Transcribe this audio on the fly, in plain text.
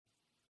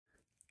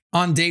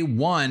On day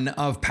one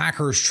of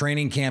Packers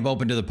training camp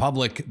open to the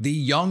public, the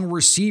young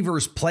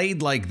receivers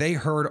played like they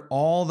heard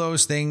all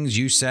those things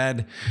you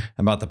said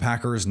about the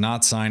Packers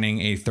not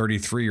signing a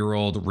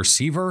 33-year-old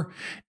receiver.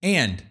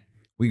 And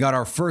we got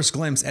our first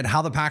glimpse at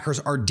how the Packers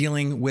are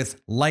dealing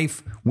with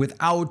life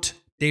without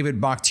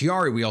David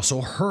Bakhtiari. We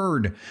also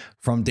heard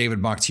from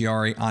David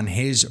Bakhtiari on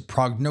his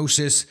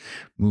prognosis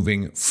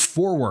moving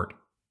forward.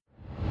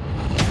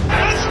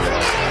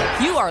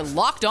 You are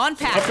Locked On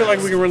Packers. I feel like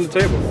we can run the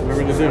table. We're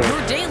going to do it.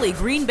 Your daily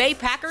Green Bay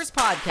Packers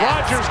podcast.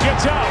 Rodgers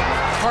gets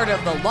out. Part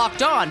of the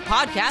Locked On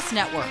Podcast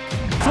Network.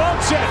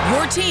 Floats it.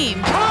 Your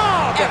team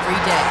every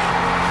day.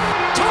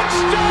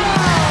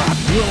 Touchdown!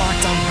 You're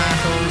Locked On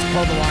Packers,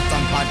 part of the Locked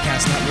On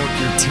Podcast Network,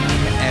 your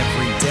team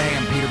every day.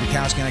 I'm Peter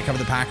Bukowski, and I cover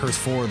the Packers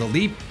for The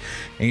Leap,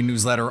 a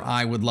newsletter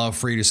I would love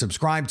for you to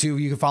subscribe to.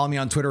 You can follow me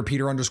on Twitter,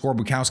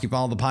 Peter_Bukowski.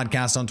 Follow the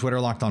podcast on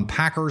Twitter, Locked On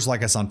Packers.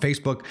 Like us on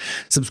Facebook.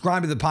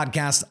 Subscribe to the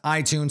podcast,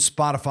 iTunes,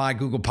 Spotify,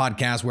 Google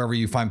Podcasts, wherever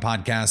you find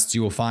podcasts,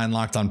 you will find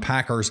Locked On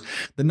Packers,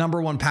 the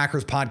number one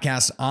Packers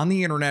podcast on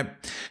the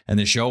internet, and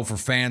the show for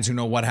fans who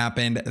know what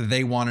happened.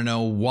 They want to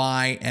know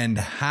why and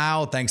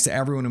how. Thanks to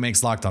everyone who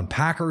makes Locked On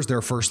Packers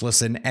their first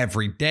listen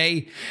every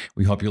day.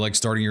 We hope you like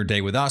starting your day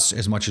with us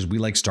as much as we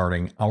like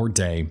starting our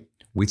day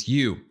with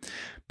you.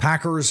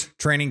 Packers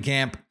training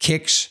camp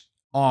kicks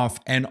off,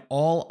 and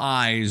all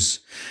eyes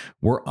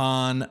were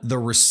on the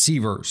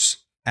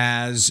receivers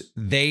as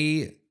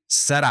they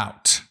set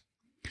out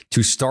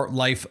to start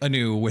life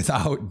anew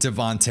without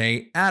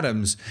Davante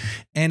Adams.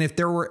 And if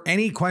there were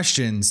any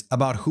questions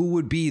about who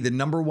would be the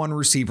number one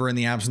receiver in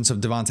the absence of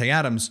Davante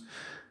Adams,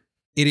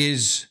 it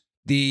is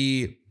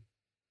the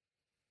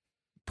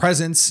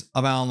presence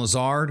of Allen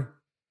Lazard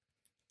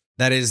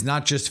that is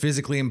not just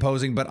physically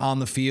imposing, but on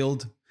the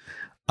field,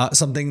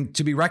 something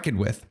to be reckoned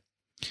with.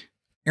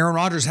 Aaron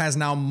Rodgers has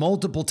now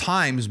multiple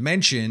times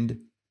mentioned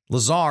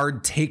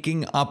Lazard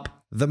taking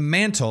up the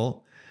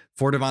mantle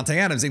for Davante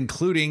Adams,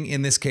 including,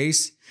 in this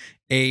case,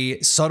 a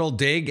subtle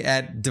dig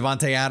at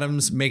Davante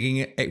Adams,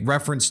 making a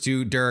reference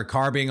to Derek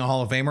Carr being a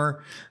Hall of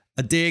Famer,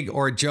 a dig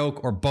or a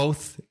joke or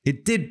both.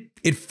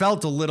 It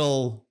felt a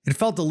little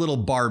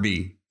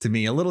Barbie to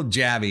me, a little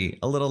jabby,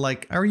 a little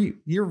like,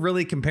 you're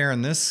really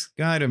comparing this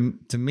guy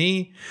to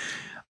me?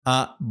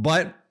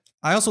 But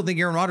I also think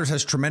Aaron Rodgers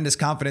has tremendous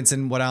confidence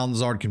in what Allen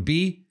Lazard can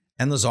be.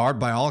 And Lazard,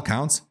 by all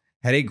accounts,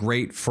 had a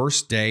great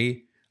first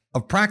day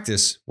of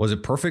practice. Was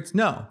it perfect?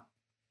 No.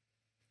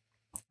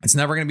 It's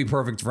never going to be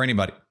perfect for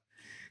anybody.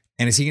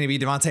 And is he going to be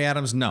Davante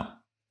Adams? No.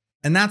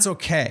 And that's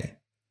okay.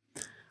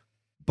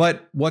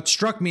 But what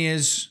struck me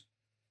is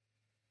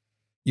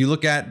you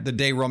look at the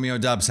day Romeo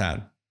Doubs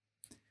had.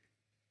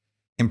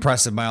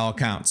 Impressive by all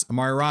accounts.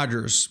 Amari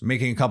Rodgers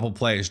making a couple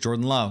plays.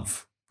 Jordan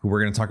Love, who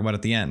we're going to talk about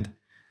at the end,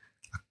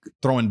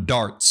 throwing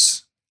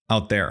darts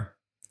out there.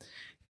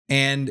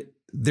 And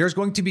there's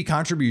going to be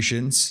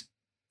contributions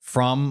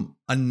from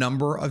a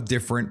number of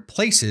different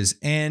places.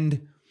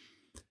 And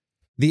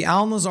the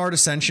Allen Lazard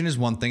ascension is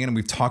one thing, and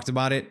we've talked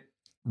about it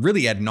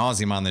really ad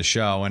nauseum on this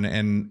show.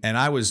 And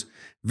I was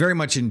very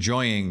much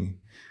enjoying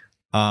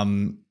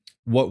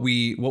what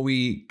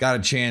we got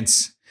a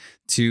chance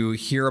to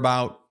hear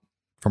about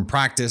from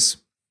practice,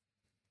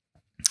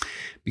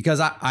 because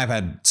I've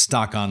had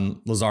stock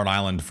on Lazard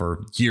Island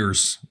for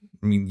years.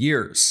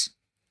 Years.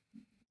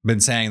 Been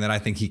saying that I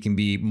think he can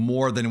be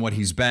more than what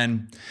he's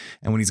been.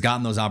 And when he's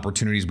gotten those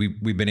opportunities,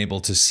 we've been able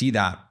to see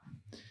that.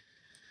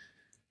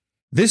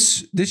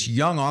 This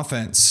young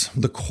offense,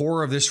 the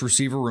core of this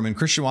receiver room, and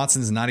Christian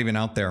Watson is not even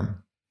out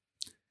there.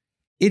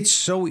 It's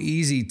so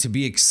easy to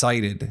be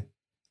excited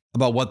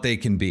about what they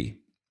can be,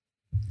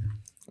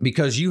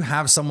 because you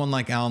have someone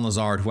like Allen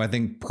Lazard, who I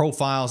think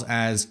profiles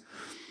as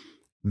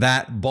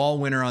that ball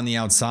winner on the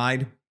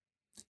outside.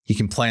 He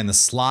can play in the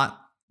slot,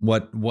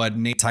 what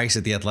Nate Tice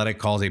at The Athletic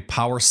calls a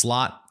power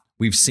slot.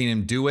 We've seen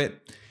him do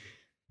it.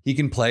 He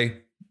can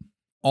play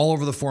all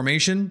over the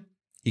formation.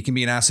 He can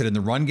be an asset in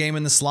the run game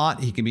in the slot.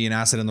 He can be an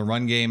asset in the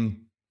run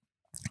game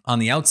on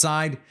the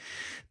outside.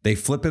 They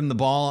flip him the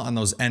ball on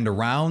those end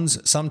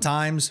arounds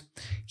sometimes.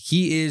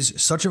 He is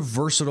such a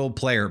versatile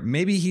player.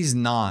 Maybe he's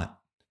not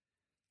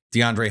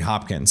DeAndre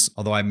Hopkins,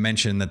 although I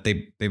mentioned that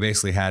they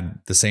basically had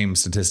the same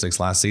statistics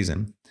last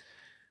season.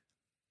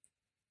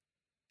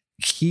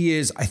 He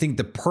is, I think,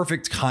 the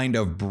perfect kind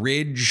of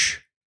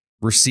bridge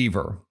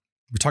receiver.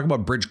 We talk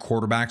about bridge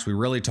quarterbacks. We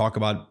really talk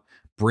about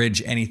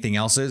bridge anything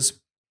else's.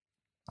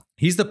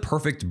 He's the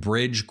perfect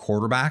bridge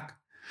quarterback.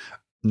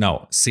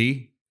 No,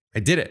 see,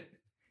 I did it.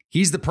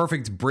 He's the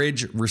perfect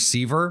bridge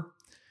receiver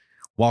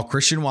while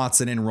Christian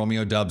Watson and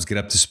Romeo Doubs get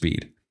up to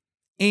speed.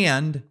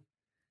 And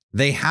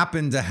they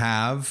happen to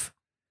have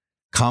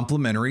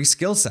complementary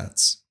skill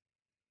sets.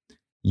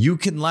 You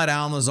can let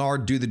Allen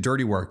Lazard do the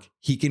dirty work.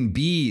 He can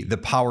be the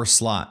power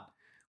slot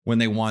when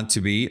they want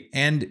to be.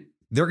 And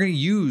they're going to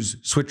use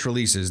switch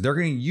releases. They're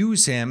going to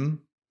use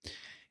him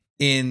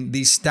in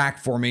these stack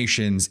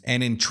formations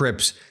and in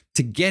trips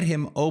to get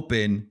him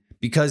open,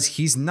 because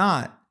he's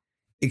not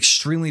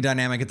extremely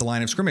dynamic at the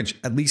line of scrimmage,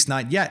 at least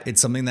not yet. It's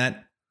something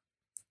that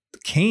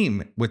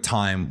came with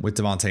time with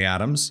Davante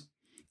Adams.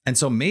 And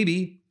so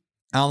maybe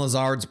Allen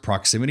Lazard's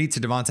proximity to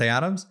Davante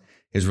Adams,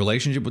 his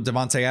relationship with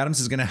Davante Adams,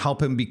 is going to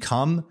help him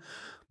become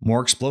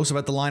more explosive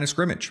at the line of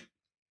scrimmage.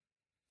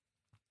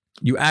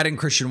 You add in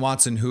Christian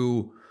Watson,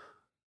 who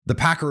the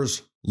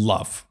Packers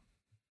love.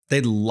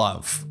 They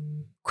love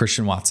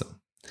Christian Watson.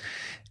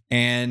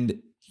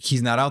 And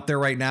he's not out there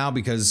right now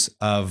because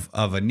of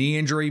a knee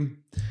injury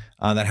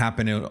that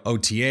happened in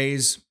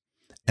OTAs.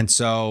 And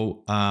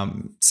so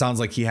sounds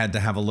like he had to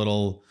have a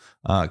little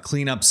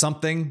clean up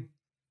something.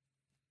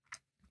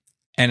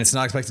 And it's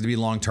not expected to be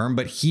long term,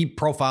 but he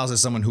profiles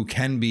as someone who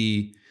can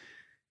be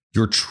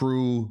your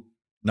true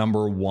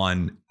number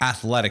one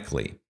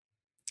athletically.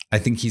 I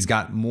think he's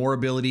got more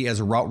ability as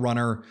a route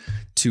runner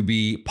to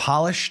be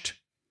polished,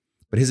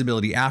 but his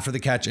ability after the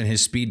catch and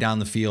his speed down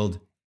the field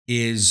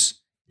is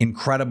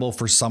incredible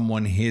for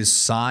someone his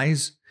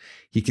size.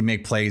 He can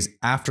make plays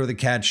after the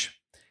catch.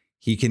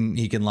 He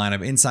can line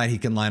up inside. He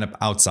can line up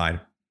outside.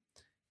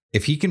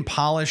 If he can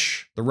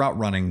polish the route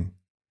running,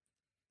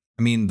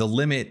 I mean, the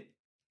limit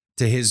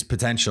to his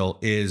potential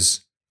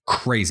is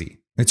crazy.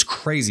 It's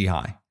crazy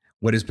high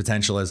what his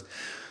potential is.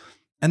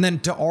 And then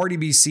to already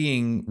be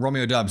seeing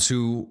Romeo Doubs,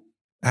 who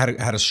had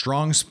a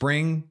strong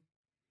spring,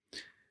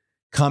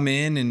 come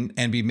in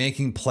and be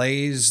making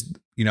plays,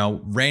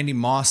 Randy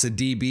Moss, a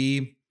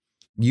DB,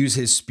 use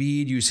his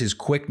speed, use his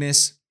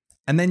quickness.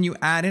 And then you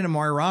add in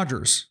Amari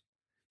Rodgers,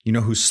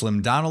 who's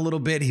slimmed down a little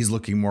bit. He's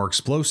looking more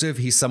explosive.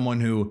 He's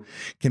someone who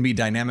can be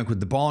dynamic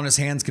with the ball in his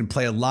hands, can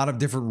play a lot of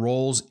different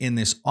roles in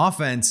this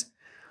offense.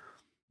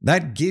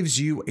 That gives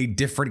you a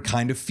different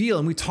kind of feel.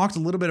 And we talked a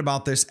little bit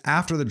about this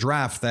after the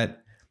draft,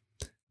 that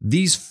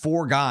these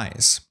four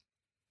guys,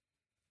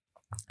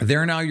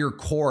 they're now your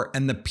core,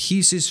 and the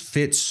pieces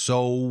fit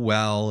so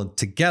well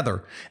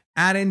together.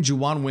 Add in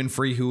Juwann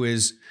Winfree, who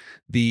is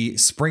the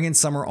spring and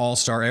summer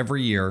all-star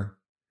every year,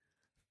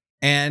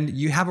 and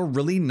you have a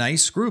really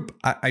nice group.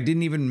 I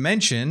didn't even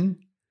mention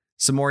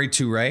Samori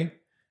Toure,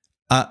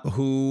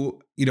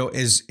 who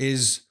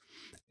is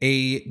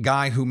a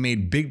guy who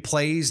made big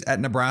plays at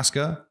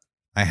Nebraska.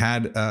 I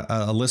had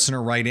a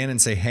listener write in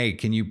and say, "Hey,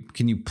 can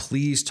you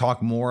please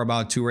talk more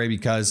about Toure,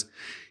 because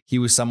he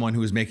was someone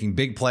who was making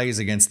big plays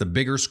against the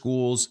bigger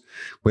schools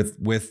with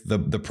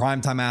the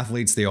primetime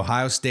athletes, the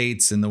Ohio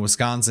States and the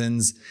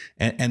Wisconsins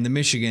and the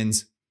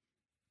Michigans."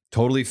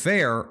 Totally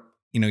fair.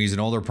 He's an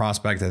older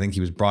prospect. I think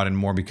he was brought in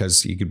more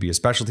because he could be a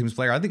special teams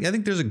player. I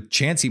think there's a good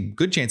chance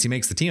he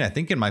makes the team. I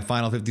think in my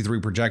final 53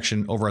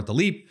 projection over at The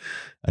Leap,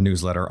 a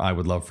newsletter I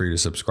would love for you to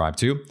subscribe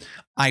to,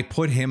 I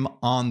put him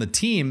on the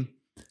team.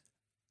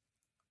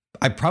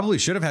 I probably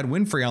should have had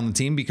Winfree on the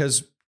team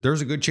because there's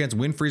a good chance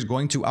Winfree's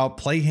going to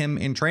outplay him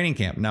in training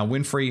camp. Now,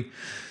 Winfree,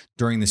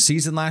 during the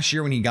season last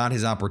year when he got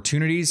his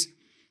opportunities,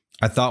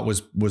 I thought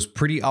was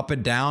pretty up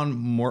and down,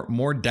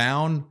 more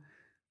down.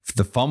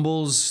 The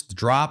fumbles, the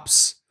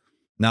drops.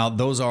 Now,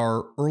 those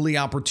are early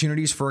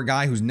opportunities for a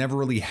guy who's never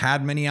really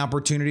had many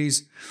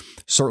opportunities.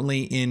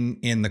 Certainly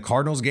in the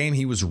Cardinals game,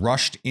 he was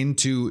rushed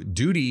into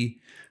duty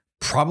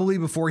probably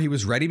before he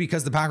was ready,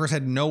 because the Packers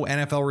had no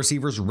NFL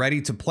receivers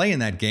ready to play in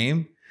that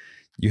game.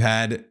 You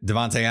had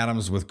Davante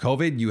Adams with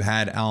COVID. You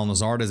had Allen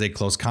Lazard as a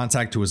close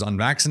contact who was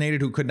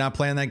unvaccinated, who could not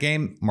play in that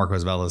game.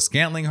 Marquez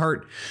Valdes-Scantling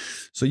hurt.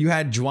 So you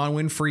had Juwann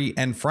Winfree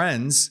and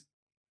friends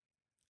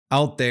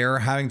out there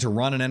having to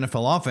run an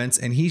NFL offense,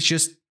 and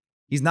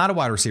he's not a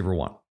wide receiver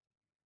one.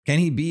 Can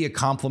he be a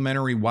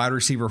complimentary wide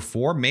receiver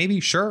 4? Maybe,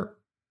 sure.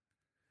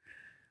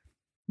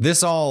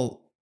 This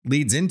all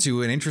leads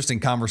into an interesting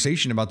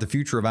conversation about the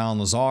future of Allen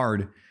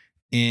Lazard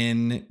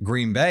in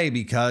Green Bay,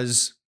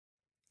 because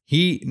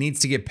he needs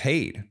to get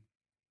paid.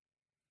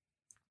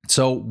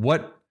 So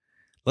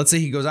let's say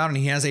he goes out and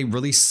he has a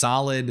really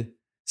solid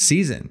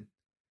season.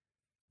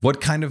 What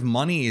kind of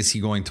money is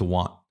he going to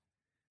want?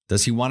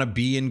 Does he want to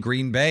be in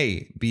Green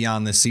Bay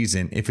beyond this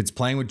season if it's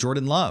playing with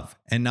Jordan Love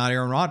and not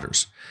Aaron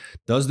Rodgers?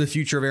 Does the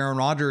future of Aaron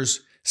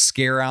Rodgers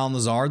scare Allen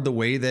Lazard the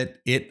way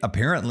that it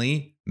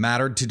apparently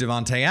mattered to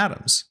Davante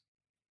Adams?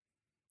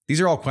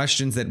 These are all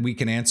questions that we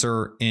can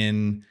answer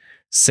in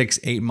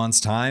 6-8 months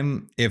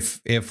time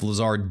if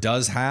Lazard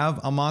does have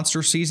a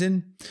monster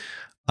season.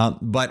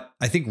 But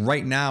I think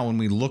right now, when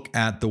we look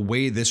at the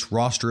way this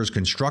roster is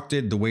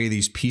constructed, the way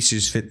these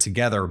pieces fit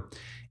together,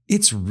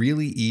 it's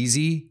really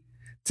easy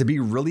to be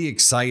really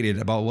excited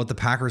about what the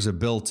Packers have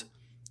built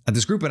at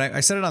this group. And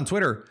I said it on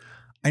Twitter.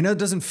 I know it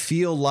doesn't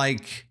feel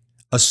like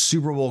a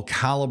Super Bowl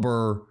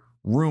caliber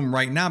room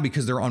right now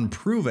because they're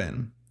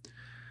unproven,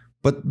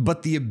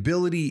 but the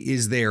ability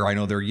is there. I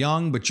know they're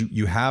young, but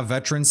you have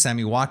veterans,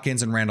 Sammy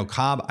Watkins and Randall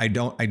Cobb. I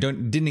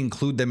didn't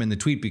include them in the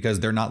tweet because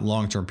they're not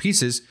long-term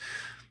pieces,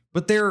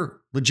 but they're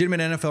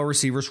legitimate NFL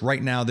receivers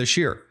right now this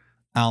year.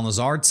 Allen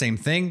Lazard, same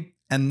thing.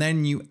 And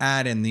then you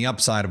add in the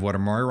upside of what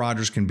Amari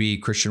Rodgers can be,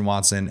 Christian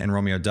Watson, and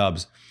Romeo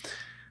Doubs.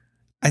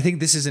 I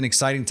think this is an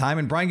exciting time,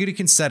 and Brian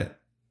Gutekunst said it.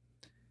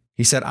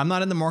 He said, "I'm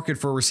not in the market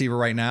for a receiver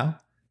right now.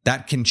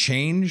 That can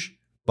change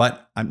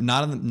But I'm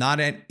not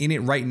in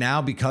it right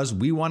now because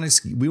we want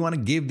to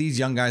give these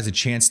young guys a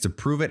chance to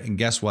prove it. And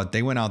guess what?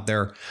 They went out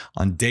there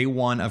on day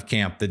one of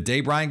camp, the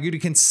day Brian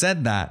Gutekunst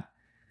said that,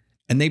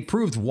 and they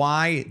proved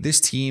why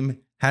this team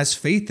has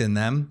faith in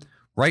them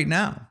right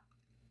now.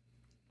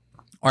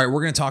 All right,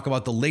 we're going to talk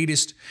about the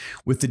latest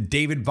with the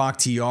David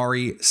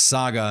Bakhtiari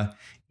saga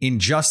in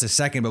just a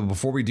second. But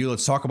before we do,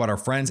 let's talk about our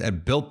friends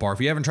at Built Bar.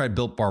 If you haven't tried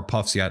Built Bar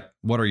Puffs yet,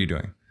 what are you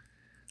doing?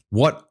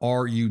 What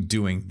are you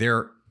doing?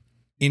 They're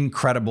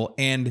incredible,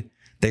 and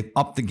they've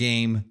upped the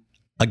game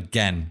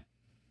again.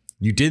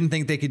 You didn't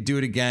think they could do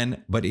it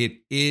again, but it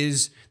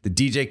is the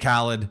DJ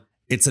Khaled.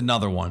 It's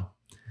another one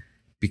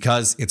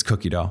because it's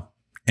cookie dough.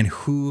 And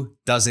who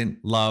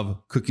doesn't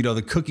love cookie dough?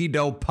 The cookie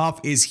dough puff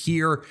is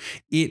here.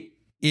 It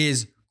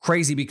is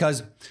crazy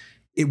because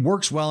it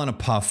works well in a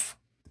puff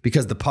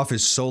because the puff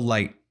is so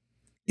light.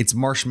 It's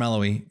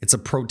marshmallowy. It's a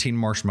protein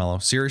marshmallow.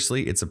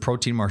 Seriously, it's a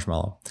protein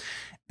marshmallow.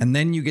 And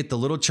then you get the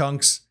little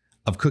chunks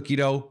of cookie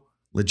dough,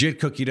 legit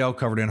cookie dough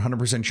covered in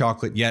 100%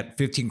 chocolate, yet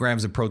 15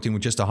 grams of protein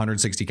with just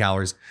 160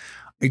 calories.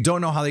 I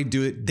don't know how they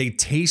do it. They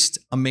taste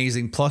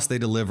amazing. Plus, they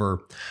deliver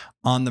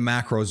on the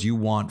macros you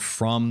want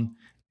from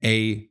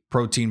a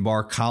protein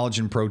bar,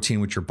 collagen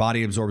protein, which your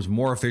body absorbs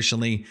more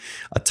efficiently,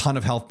 a ton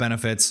of health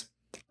benefits.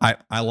 I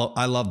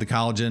love the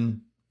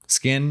collagen.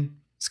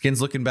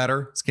 Skin's looking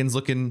better.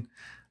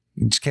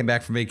 You just came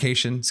back from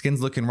vacation.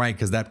 Skin's looking right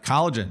because that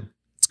collagen,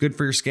 it's good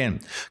for your skin.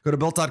 Go to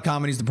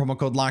built.com and use the promo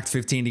code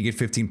LOCKED15 to get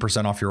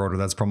 15% off your order.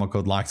 That's promo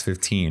code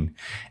LOCKED15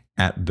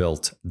 at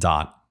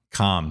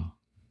built.com.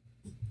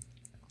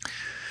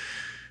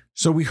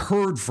 So we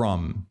heard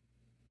from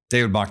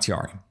David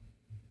Bakhtiari,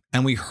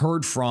 and we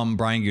heard from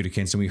Brian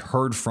Gutekunst, and we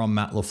heard from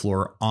Matt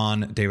LaFleur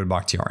on David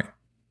Bakhtiari.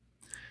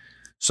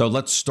 So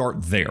let's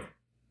start there.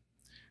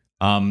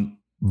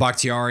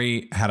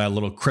 Bakhtiari had a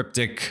little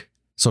cryptic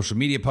social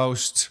media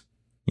post.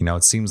 You know,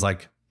 it seems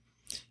like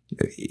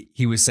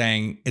he was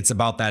saying it's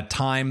about that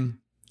time.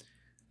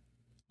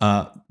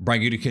 Brian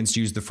Gutekunst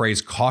used the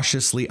phrase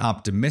cautiously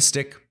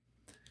optimistic.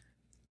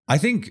 I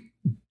think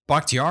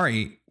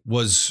Bakhtiari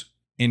was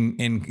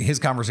in his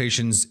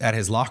conversations at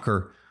his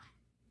locker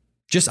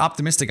just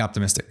optimistic.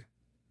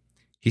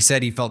 He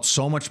said he felt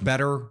so much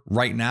better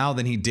right now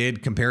than he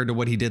did compared to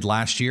what he did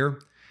last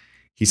year.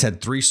 He's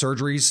had 3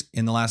 surgeries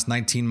in the last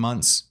 19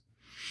 months.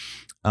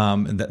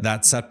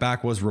 That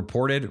setback was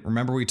reported.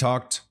 Remember, we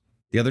talked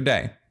the other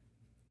day.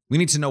 We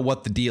need to know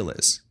what the deal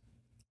is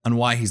and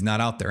why he's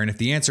not out there. And if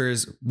the answer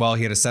is, well,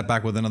 he had a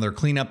setback with another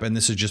cleanup and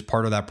this is just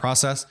part of that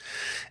process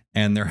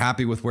and they're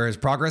happy with where his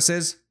progress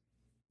is,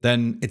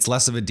 then it's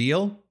less of a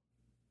deal.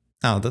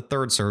 Now, the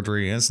 3rd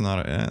surgery is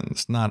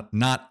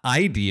not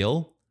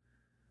ideal,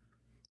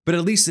 but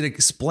at least it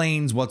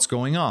explains what's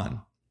going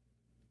on.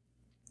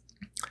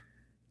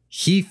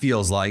 He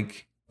feels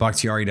like,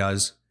 Bakhtiari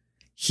does,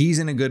 he's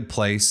in a good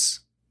place.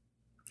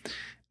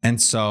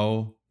 And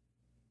so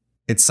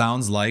it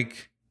sounds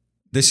like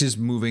this is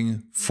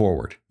moving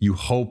forward. You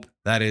hope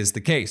that is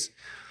the case.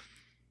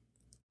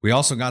 We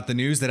also got the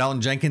news that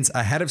Elgton Jenkins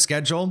ahead of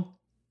schedule.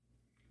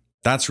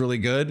 That's really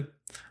good.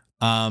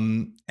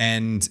 And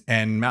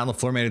Matt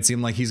LaFleur made it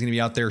seem like he's going to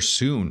be out there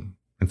soon.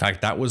 In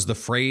fact, that was the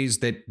phrase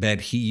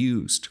that he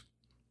used.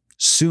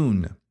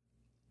 Soon.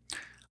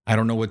 I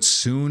don't know what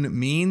soon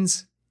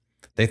means.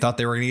 They thought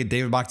they were going to get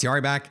David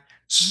Bakhtiari back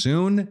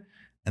soon,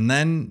 and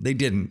then they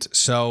didn't.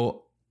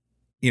 So,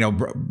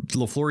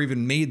 LaFleur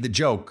even made the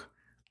joke,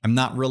 I'm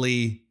not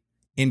really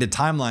into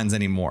timelines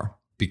anymore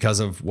because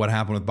of what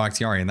happened with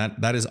Bakhtiari, and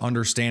that is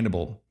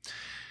understandable.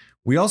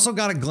 We also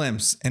got a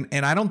glimpse, and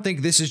I don't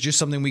think this is just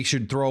something we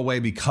should throw away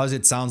because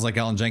it sounds like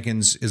Elgton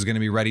Jenkins is going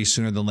to be ready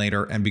sooner than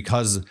later, and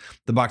because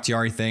the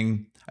Bakhtiari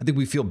thing, I think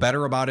we feel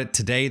better about it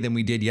today than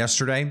we did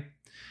yesterday.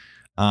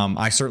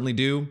 I certainly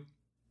do.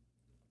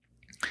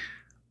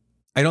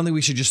 I don't think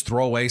we should just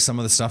throw away some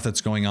of the stuff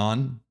that's going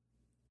on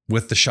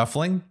with the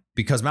shuffling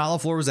because Matt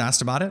LaFleur was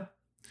asked about it.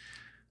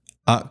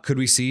 Could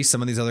we see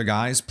some of these other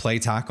guys play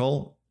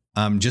tackle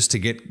just to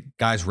get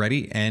guys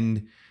ready?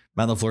 And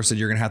Matt LaFleur said,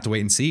 you're going to have to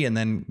wait and see. And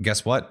then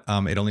guess what?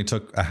 It only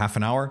took a half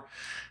an hour.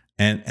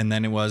 And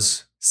then it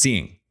was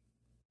seeing.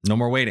 No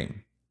more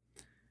waiting.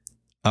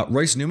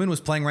 Royce Newman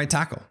was playing right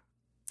tackle.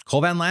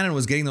 Cole Van Lanen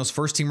was getting those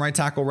first team right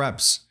tackle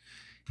reps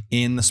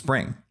in the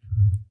spring.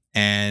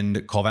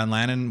 And Cole Van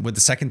Lanen with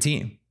the second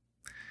team.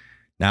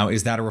 Now,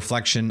 is that a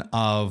reflection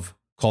of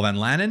Cole Van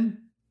Lanen?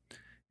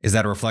 Is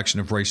that a reflection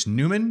of Royce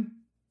Newman?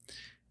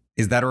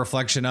 Is that a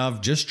reflection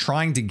of just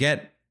trying to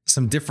get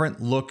some different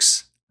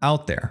looks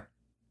out there?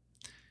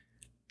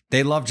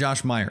 They love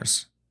Josh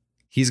Myers.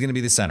 He's going to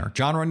be the center.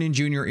 John Runyon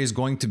Jr. is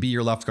going to be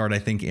your left guard, I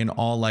think, in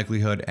all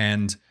likelihood.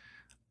 And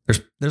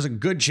there's a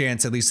good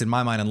chance, at least in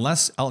my mind,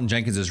 unless Elgton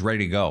Jenkins is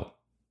ready to go,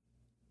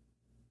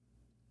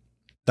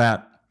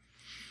 that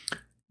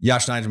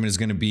Yosh Nijman is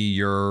going to be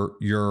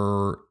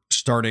your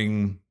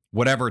starting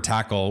whatever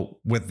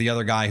tackle with the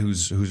other guy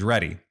who's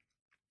ready,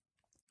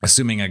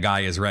 assuming a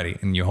guy is ready,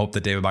 and you hope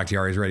that David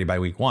Bakhtiari is ready by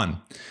week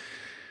 1.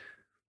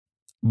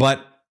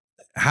 But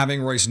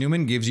having Royce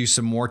Newman gives you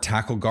some more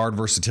tackle guard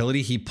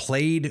versatility. He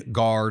played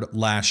guard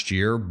last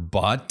year,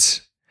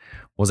 but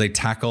was a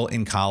tackle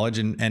in college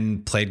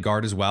and played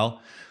guard as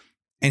well.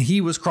 And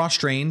he was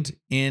cross-trained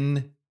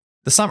in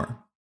the summer.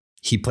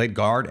 He played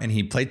guard and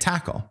he played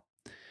tackle.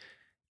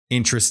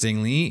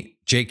 Interestingly,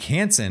 Jake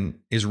Hansen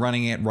is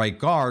running at right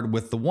guard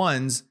with the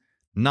ones,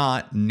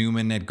 not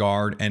Newman at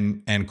guard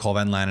and Cole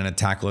Van Lanen at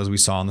tackle as we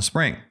saw in the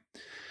spring.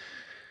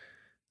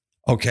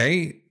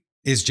 Okay,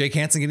 is Jake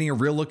Hansen getting a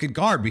real look at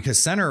guard?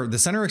 Because the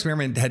center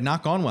experiment had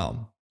not gone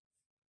well.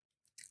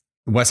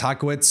 Wes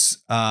Hodkiewicz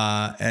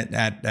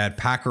at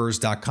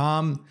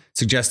Packers.com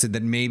suggested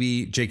that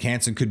maybe Jake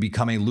Hansen could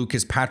become a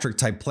Lucas Patrick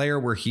type player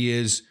where he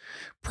is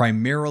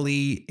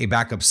primarily a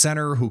backup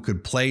center who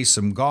could play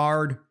some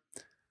guard.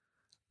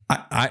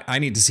 I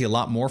need to see a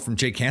lot more from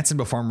Jake Hansen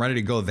before I'm ready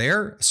to go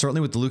there.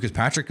 Certainly with the Lucas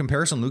Patrick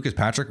comparison, Lucas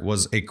Patrick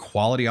was a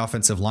quality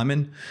offensive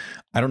lineman.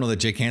 I don't know that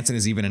Jake Hansen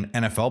is even an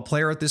NFL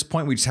player at this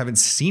point. We just haven't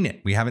seen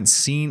it. We haven't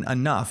seen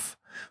enough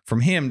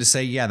from him to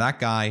say, yeah, that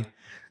guy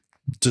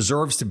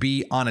deserves to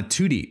be on a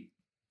 2 deep.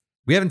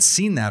 We haven't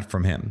seen that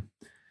from him.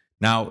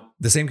 Now,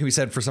 the same can be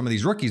said for some of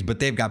these rookies, but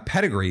they've got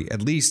pedigree.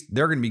 At least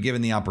they're going to be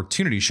given the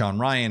opportunity. Sean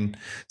Rhyan,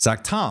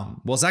 Zach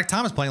Tom. Well, Zach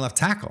Tom is playing left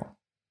tackle.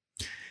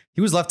 He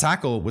was left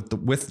tackle with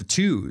the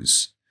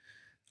twos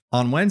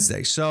on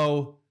Wednesday.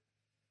 So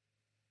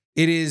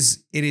it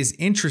is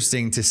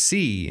interesting to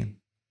see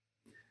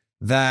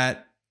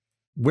that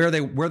where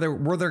they're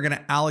going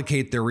to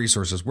allocate their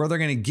resources, where they're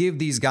going to give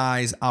these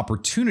guys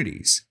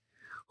opportunities.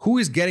 Who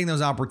is getting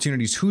those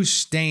opportunities? Who's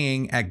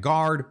staying at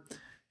guard?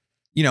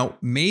 You know,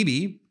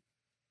 maybe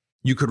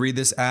you could read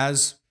this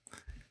as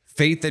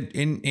faith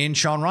in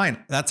Sean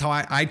Rhyan. That's how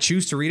I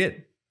choose to read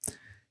it.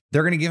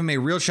 They're going to give him a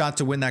real shot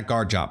to win that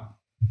guard job.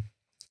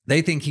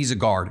 They think he's a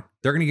guard.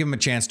 They're going to give him a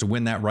chance to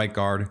win that right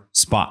guard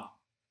spot.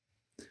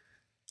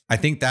 I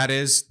think that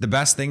is the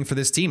best thing for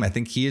this team. I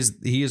think he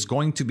is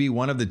going to be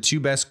one of the two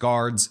best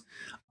guards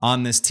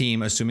on this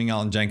team, assuming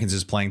Elgton Jenkins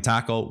is playing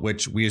tackle,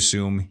 which we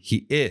assume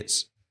he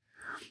is.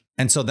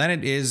 And so then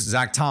it is,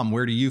 Zach Tom,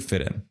 where do you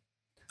fit in?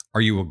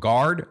 Are you a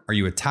guard? Are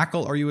you a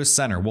tackle? Are you a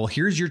center? Well,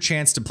 here's your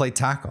chance to play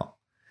tackle.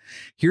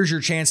 Here's your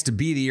chance to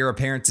be the heir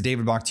apparent to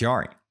David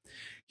Bakhtiari.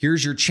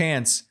 Here's your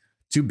chance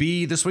to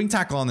be the swing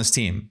tackle on this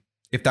team,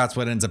 if that's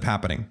what ends up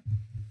happening.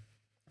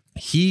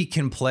 He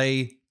can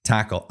play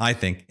tackle, I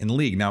think, in the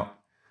league. Now,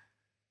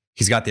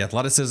 he's got the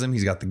athleticism.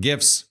 He's got the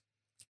gifts.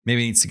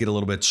 Maybe he needs to get a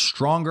little bit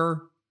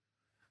stronger.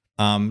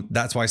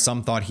 That's why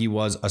some thought he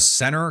was a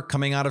center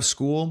coming out of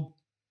school.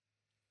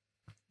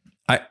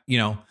 I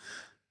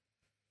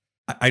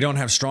don't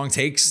have strong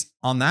takes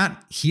on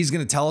that. He's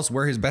going to tell us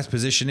where his best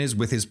position is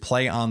with his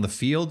play on the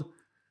field.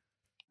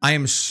 I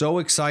am so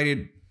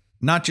excited,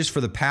 not just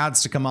for the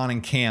pads to come on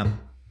in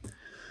camp,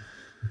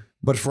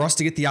 but for us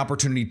to get the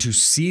opportunity to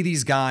see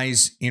these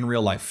guys in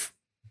real life,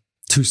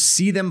 to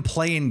see them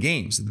play in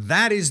games.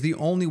 That is the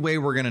only way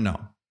we're going to know.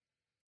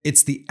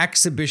 It's the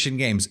exhibition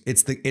games.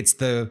 It's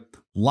the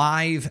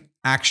live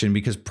action,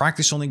 because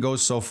practice only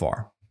goes so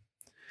far.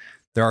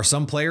 There are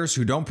some players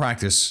who don't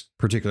practice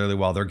particularly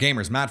well. They're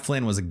gamers. Matt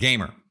Flynn was a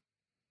gamer.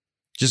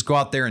 Just go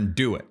out there and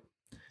do it.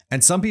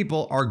 And some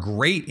people are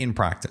great in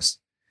practice.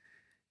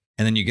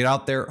 And then you get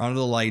out there under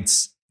the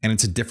lights and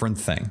it's a different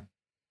thing.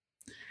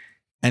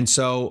 And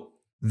so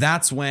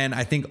that's when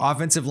I think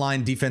offensive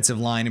line, defensive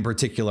line in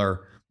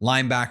particular,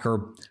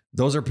 linebacker,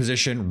 those are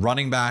position,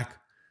 running back,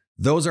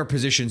 those are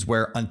positions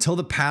where until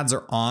the pads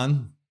are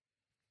on,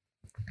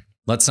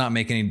 let's not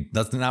make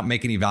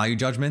any value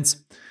judgments.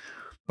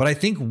 But I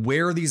think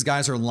where these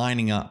guys are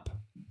lining up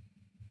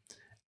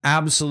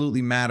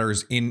absolutely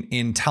matters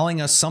in telling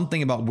us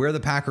something about where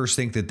the Packers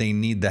think that they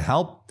need the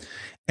help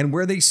and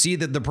where they see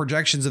that the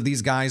projections of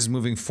these guys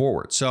moving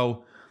forward.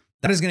 So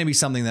that is going to be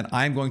something that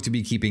I'm going to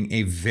be keeping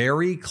a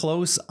very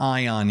close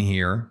eye on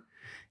here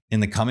in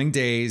the coming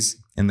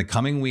days, in the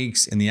coming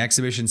weeks, in the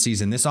exhibition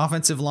season. This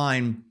offensive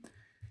line,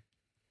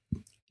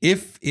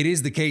 if it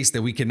is the case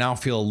that we can now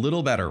feel a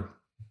little better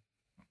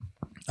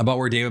about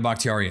where David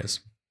Bakhtiari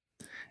is,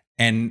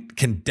 and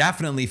can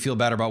definitely feel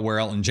better about where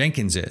Elgton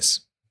Jenkins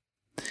is,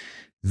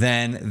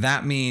 then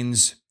that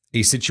means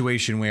a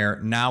situation where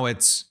now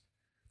it's,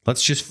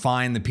 let's just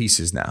find the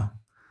pieces now.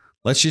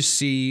 Let's just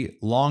see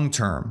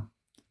long-term,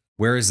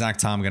 where is Zach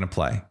Tom going to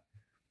play?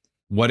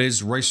 What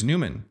is Royce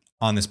Newman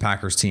on this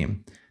Packers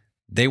team?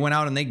 They went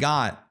out and they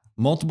got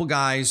multiple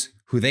guys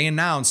who they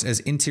announced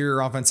as interior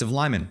offensive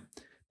linemen.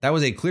 That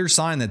was a clear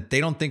sign that they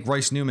don't think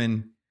Royce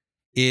Newman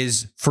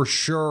is for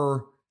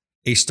sure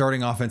a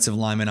starting offensive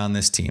lineman on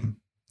this team.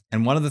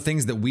 And one of the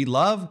things that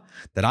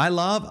I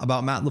love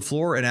about Matt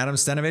LaFleur and Adam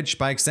Stenavich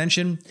by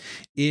extension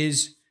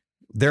is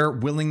their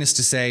willingness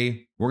to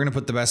say, we're going to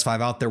put the best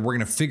five out there. We're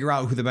going to figure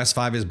out who the best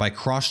five is by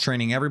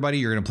cross-training everybody.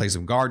 You're going to play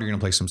some guard. You're going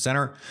to play some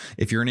center.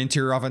 If you're an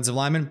interior offensive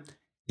lineman,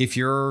 if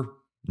you're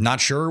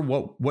not sure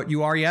what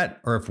you are yet,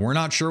 or if we're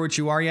not sure what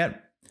you are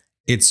yet,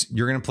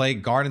 you're going to play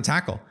guard and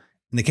tackle.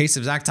 In the case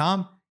of Zach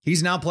Tom,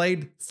 he's now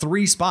played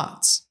 3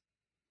 spots.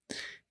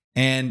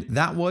 And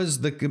that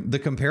was the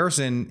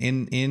comparison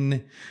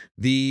in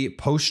the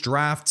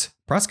post-draft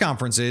press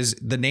conferences.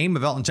 The name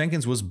of Elgton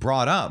Jenkins was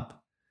brought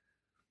up.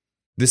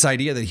 This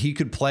idea that he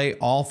could play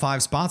all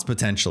 5 spots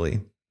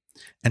potentially.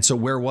 And so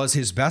where was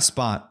his best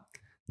spot?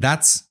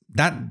 That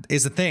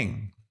is a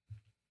thing.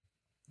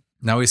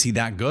 Now, is he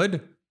that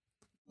good?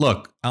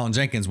 Look, Elgton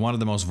Jenkins, one of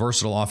the most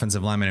versatile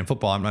offensive linemen in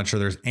football. I'm not sure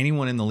there's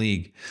anyone in the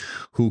league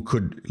who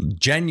could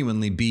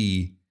genuinely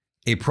be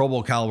a Pro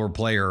Bowl caliber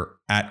player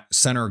at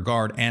center,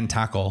 guard, and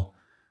tackle.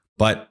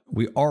 But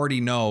we already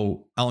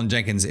know Elgton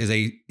Jenkins is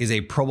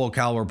a Pro Bowl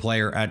caliber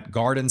player at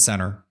guard and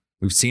center.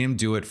 We've seen him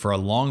do it for a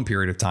long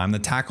period of time. The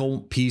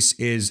tackle piece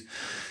is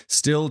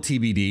still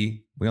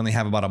TBD. We only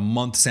have about a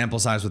month sample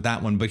size with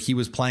that one, but he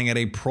was playing at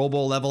a Pro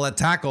Bowl level at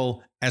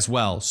tackle as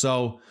well.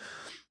 So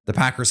the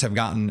Packers have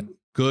gotten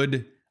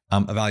good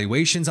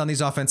evaluations on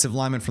these offensive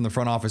linemen from the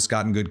front office,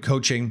 gotten good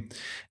coaching.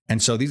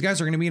 And so these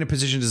guys are going to be in a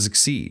position to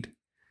succeed.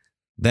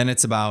 Then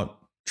it's about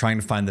trying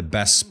to find the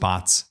best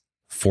spots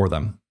for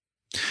them.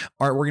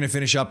 All right, we're going to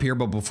finish up here.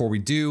 But before we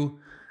do,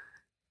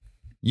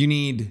 you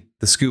need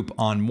the scoop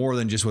on more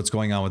than just what's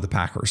going on with the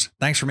Packers.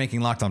 Thanks for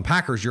making Locked On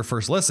Packers your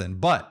first listen.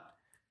 But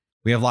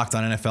we have Locked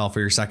On NFL for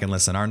your second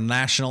listen. Our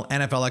national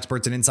NFL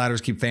experts and insiders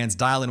keep fans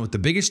dialed in with the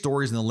biggest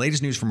stories and the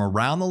latest news from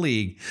around the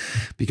league,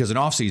 because an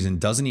offseason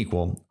doesn't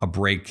equal a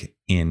break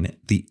in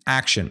the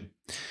action.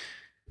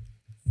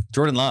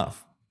 Jordan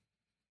Love.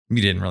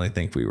 You didn't really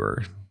think we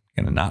were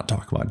going to not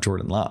talk about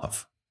Jordan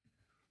Love.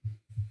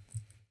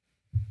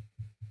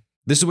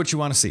 This is what you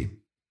want to see.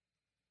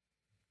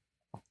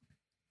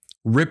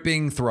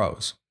 Ripping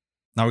throws.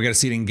 Now we got to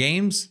see it in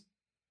games.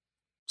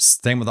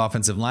 Same with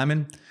offensive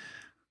linemen.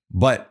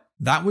 But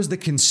that was the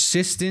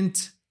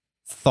consistent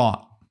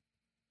thought.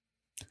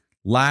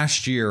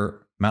 Last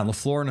year, Matt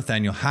LaFleur,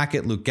 Nathaniel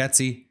Hackett, Luke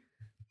Getsy,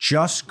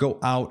 just go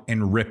out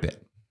and rip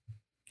it.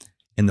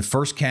 In the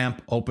first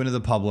camp, open to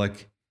the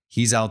public,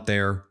 he's out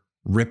there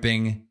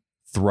ripping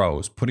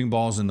throws, putting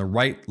balls in the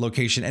right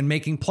location and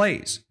making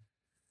plays.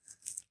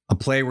 A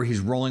play where he's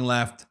rolling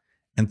left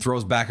and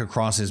throws back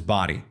across his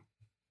body.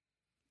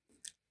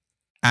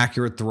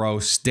 Accurate throw,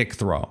 stick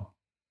throw.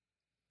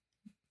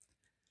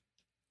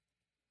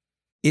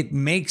 It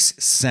makes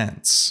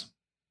sense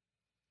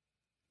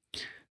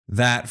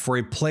that for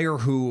a player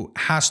who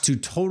has to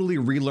totally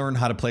relearn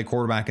how to play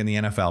quarterback in the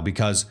NFL,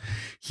 because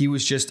he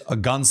was just a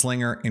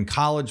gunslinger in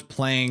college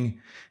playing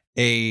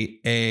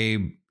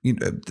a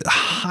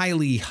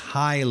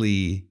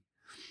highly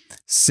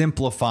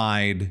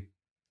simplified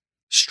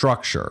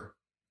structure.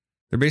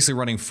 They're basically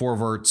running 4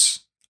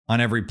 verts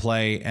on every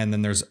play, and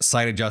then there's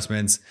side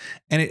adjustments.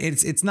 And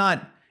it's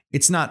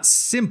not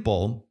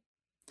simple,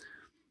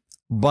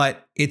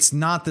 but it's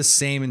not the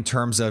same in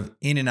terms of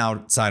in and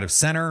outside of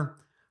center.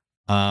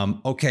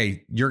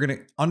 Okay, you're going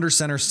to under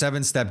center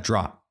 7-step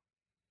drop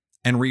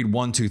and read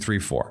 1, 2, 3,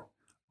 4.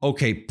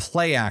 Okay,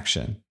 play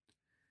action.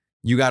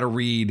 You got to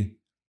read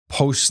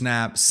post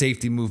snap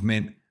safety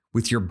movement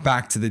with your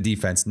back to the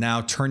defense.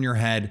 Now turn your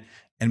head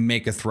and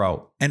make a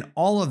throw. And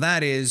all of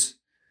that is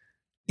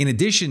in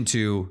addition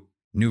to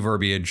new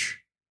verbiage,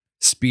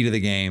 speed of the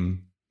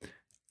game,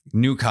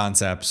 new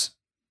concepts.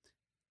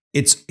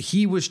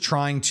 He was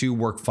trying to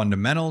work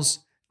fundamentals,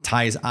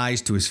 tie his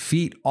eyes to his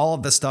feet, all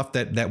of the stuff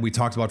that we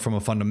talked about from a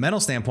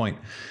fundamental standpoint,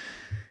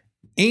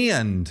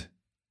 and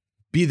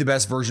be the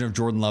best version of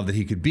Jordan Love that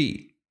he could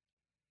be.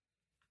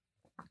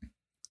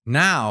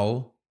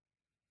 Now,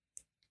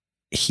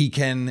 he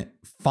can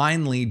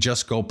finally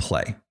just go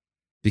play,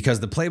 because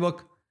the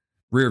playbook,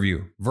 rear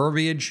view,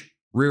 verbiage,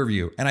 rear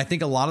view. And I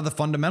think a lot of the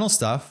fundamental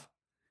stuff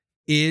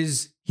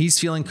is he's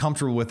feeling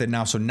comfortable with it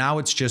now. So now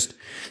it's just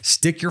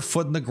stick your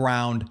foot in the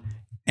ground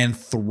and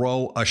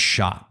throw a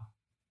shot.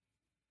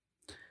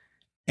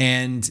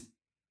 And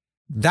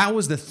that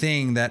was the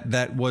thing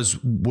that was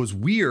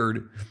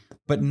weird,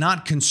 but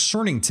not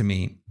concerning to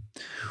me,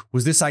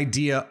 was this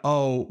idea,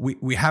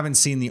 we haven't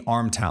seen the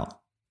arm talent.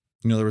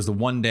 You know, there was the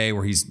one day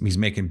where he's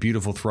making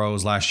beautiful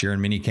throws last year in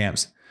mini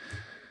camps.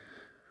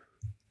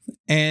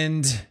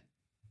 And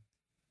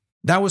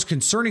that was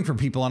concerning for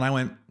people. And I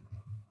went,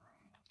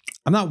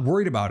 I'm not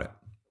worried about it.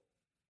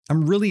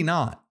 I'm really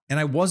not. And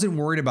I wasn't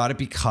worried about it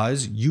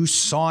because you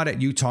saw it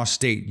at Utah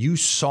State. You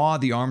saw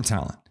the arm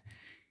talent.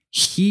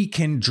 He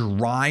can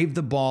drive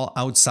the ball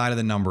outside of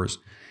the numbers.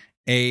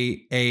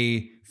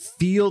 A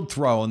field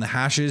throw, and the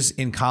hashes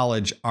in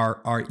college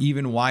are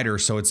even wider,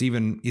 so it's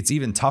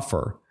even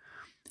tougher.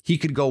 He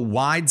could go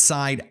wide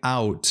side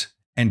out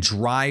and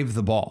drive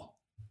the ball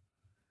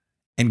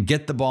and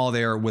get the ball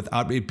there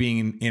without it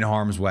being in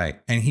harm's way.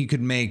 And he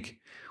could make,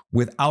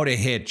 without a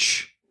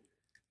hitch,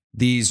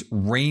 these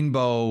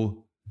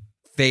rainbow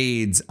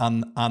fades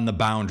on the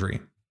boundary.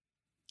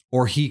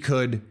 Or he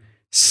could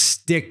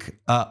stick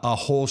a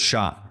whole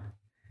shot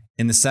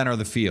in the center of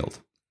the field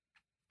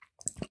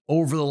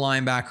over the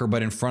linebacker,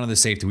 but in front of the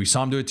safety. We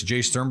saw him do it to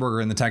Jay Sternberger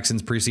in the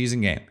Texans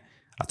preseason game.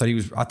 I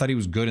thought he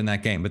was good in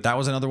that game, but that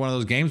was another one of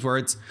those games where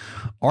it's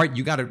all right.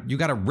 You got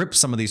to rip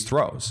some of these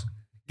throws,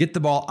 get the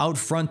ball out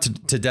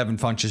front to Devin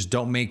Funchess.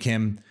 Don't make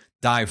him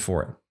dive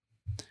for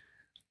it.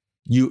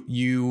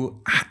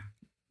 You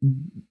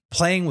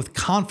playing with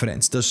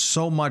confidence does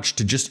so much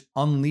to just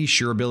unleash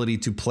your ability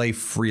to play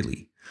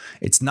freely.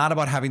 It's not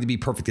about having to be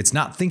perfect. It's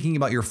not thinking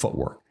about your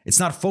footwork. It's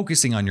not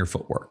focusing on your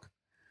footwork.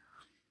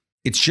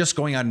 It's just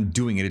going out and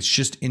doing it. It's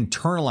just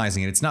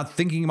internalizing it. It's not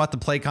thinking about the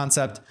play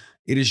concept.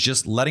 It is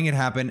just letting it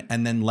happen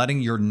and then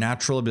letting your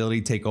natural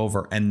ability take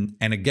over. And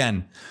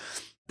again,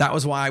 that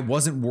was why I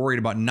wasn't worried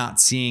about not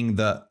seeing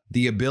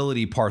the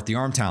ability part, the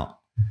arm talent.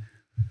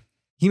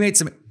 He made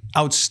some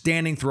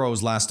outstanding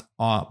throws last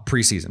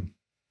preseason.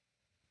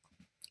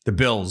 The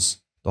Bills,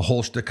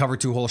 the cover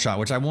 2 hole shot,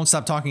 which I won't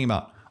stop talking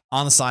about,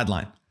 on the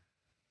sideline.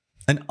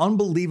 An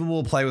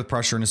unbelievable play with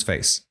pressure in his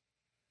face.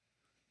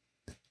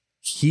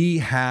 He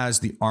has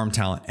the arm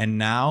talent, and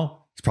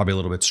now he's probably a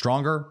little bit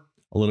stronger,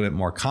 a little bit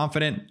more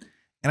confident.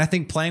 And I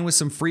think playing with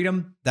some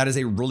freedom, that is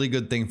a really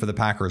good thing for the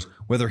Packers.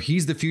 Whether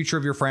he's the future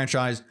of your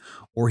franchise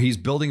or he's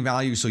building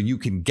value so you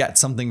can get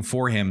something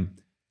for him,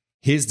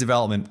 his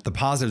development, the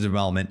positive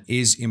development,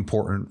 is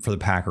important for the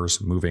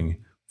Packers moving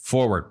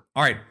forward.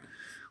 All right,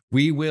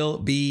 we will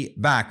be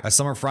back. A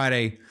Summer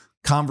Friday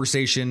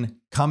conversation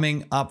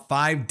coming up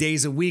 5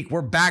 days a week.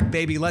 We're back,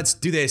 baby. Let's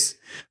do this.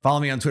 Follow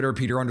me on Twitter,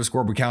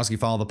 Peter_Bukowski.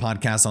 Follow the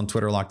podcast on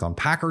Twitter, Locked On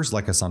Packers.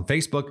 Like us on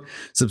Facebook.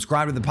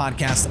 Subscribe to the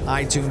podcast,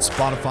 iTunes,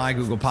 Spotify,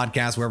 Google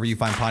Podcasts, wherever you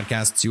find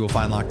podcasts, you will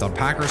find Locked On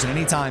Packers. And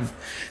anytime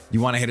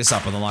you want to hit us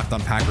up on the Locked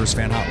On Packers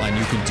fan hotline,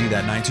 you can do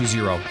that,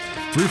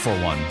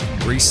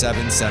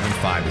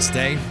 920-341-3775 to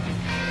stay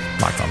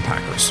Locked On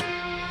Packers.